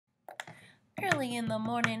Early in the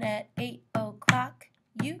morning at 8 o'clock,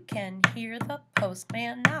 you can hear the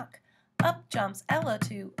postman knock. Up jumps Ella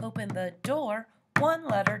to open the door. 1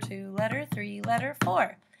 letter, 2 letter, 3 letter,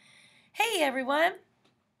 4. Hey everyone!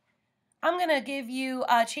 I'm going to give you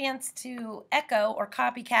a chance to echo or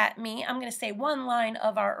copycat me. I'm going to say one line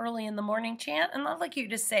of our early in the morning chant, and I'd like you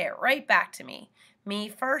to say it right back to me. Me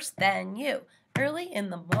first, then you. Early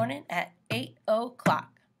in the morning at 8 o'clock.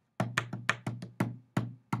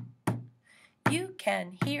 You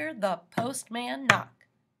can hear the postman knock.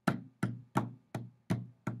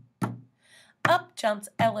 Up jumps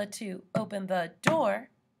Ella to open the door.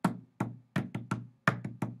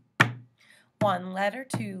 1 letter,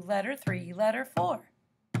 2 letter, 3 letter, 4.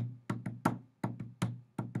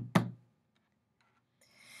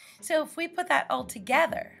 So if we put that all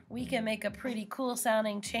together, we can make a pretty cool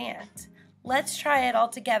sounding chant. Let's try it all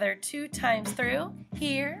together 2 times through.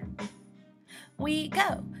 Here we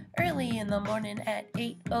go. Early in the morning at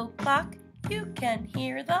 8 o'clock, you can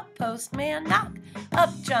hear the postman knock. Up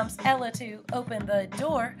jumps Ella to open the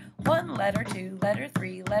door. 1 letter, 2 letter,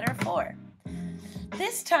 3 letter, 4.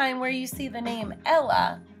 This time where you see the name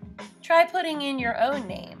Ella, try putting in your own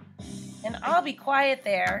name. And I'll be quiet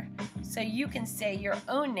there so you can say your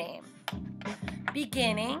own name.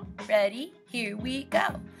 Beginning, ready, here we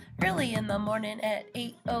go. Early in the morning at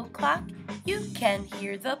 8 o'clock, you can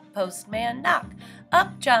hear the postman knock.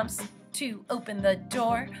 Up jumps to open the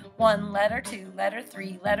door. 1 letter, 2 letter,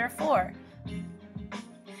 3 letter, 4.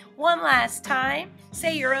 One last time,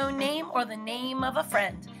 say your own name or the name of a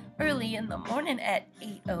friend. Early in the morning at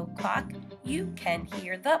 8 o'clock, you can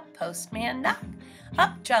hear the postman knock.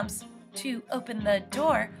 Up jumps to open the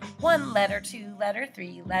door. 1 letter, 2 letter,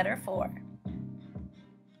 3 letter, 4.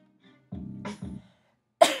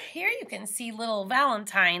 Here you can see little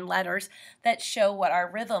Valentine letters that show what our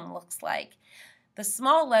rhythm looks like. The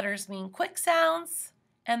small letters mean quick sounds,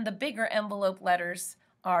 and the bigger envelope letters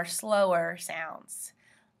are slower sounds.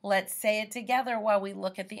 Let's say it together while we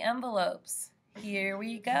look at the envelopes. Here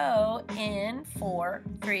we go in 4,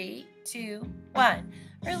 3, 2, 1.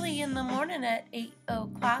 Early in the morning at 8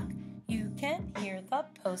 o'clock, you can hear the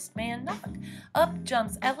postman knock. Up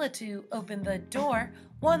jumps Ella to open the door.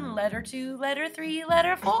 1 letter, 2 letter, 3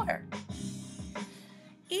 letter, 4.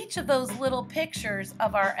 Each of those little pictures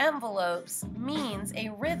of our envelopes means a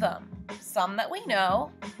rhythm. Some that we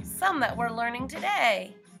know, some that we're learning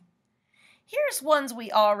today. Here's ones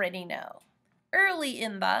we already know. Early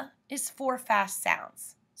in the is 4 fast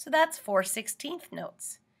sounds, so that's 4 16th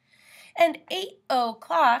notes. And 8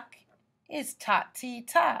 o'clock is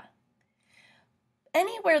ta-ti-ta.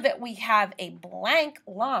 Anywhere that we have a blank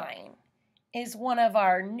line is one of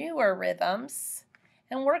our newer rhythms,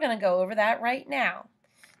 and we're going to go over that right now.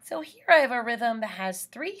 So here I have a rhythm that has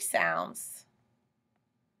 3 sounds,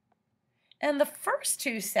 and the first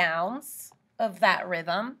 2 sounds of that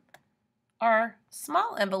rhythm are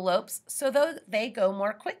small envelopes, so they go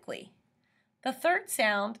more quickly. The third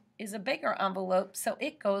sound is a bigger envelope, so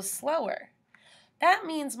it goes slower. That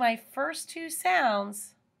means my first 2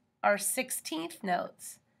 sounds are 16th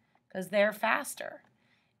notes because they're faster.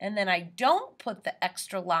 And then I don't put the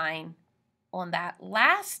extra line on that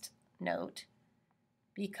last note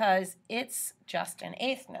because it's just an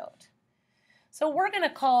 8th note. So we're going to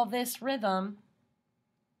call this rhythm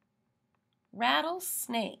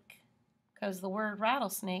rattlesnake because the word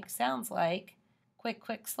rattlesnake sounds like quick,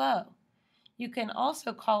 quick, slow. You can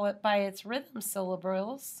also call it by its rhythm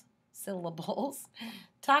syllables,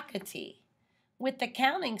 takati. With the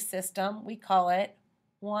counting system, we call it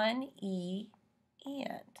 1E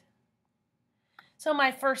and. So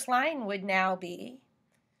my first line would now be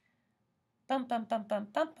bum, bum, bum, bum,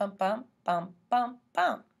 bum, bum, bum, bum, bum,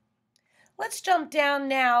 bum. Let's jump down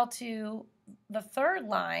now to the third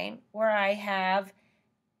line where I have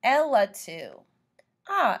Ella to.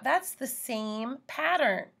 That's the same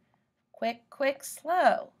pattern. Quick, quick,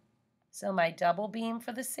 slow. So my double beam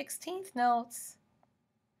for the 16th notes.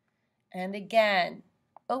 And again,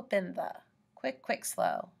 open the quick, quick,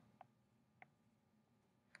 slow.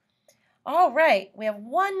 All right, we have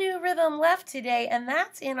one new rhythm left today, and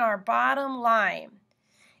that's in our bottom line.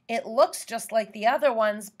 It looks just like the other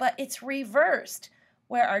ones, but it's reversed,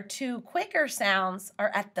 where our 2 quicker sounds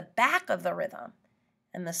are at the back of the rhythm,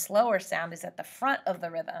 and the slower sound is at the front of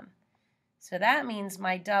the rhythm. So that means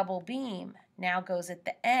my double beam now goes at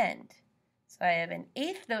the end. So I have an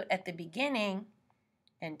 8th note at the beginning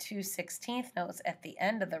and 2 16th notes at the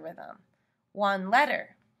end of the rhythm. 1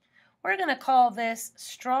 letter. We're going to call this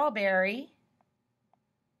strawberry,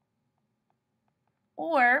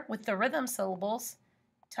 or with the rhythm syllables,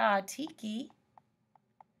 ta-tiki.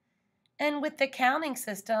 And with the counting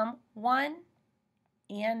system, 1,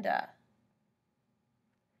 and a.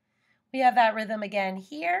 We have that rhythm again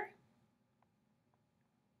here,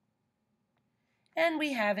 and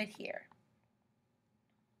we have it here.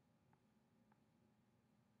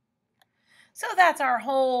 So that's our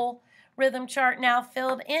whole rhythm chart now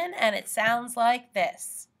filled in, and it sounds like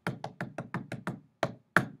this.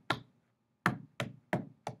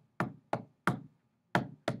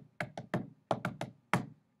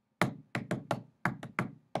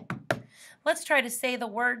 Let's try to say the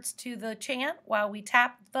words to the chant while we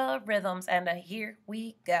tap the rhythms, and here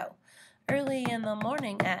we go. Early in the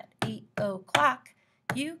morning at 8 o'clock,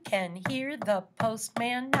 you can hear the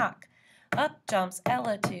postman knock. Up jumps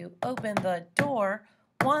Ella to open the door.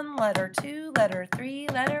 1 letter, 2 letter, 3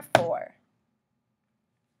 letter, 4.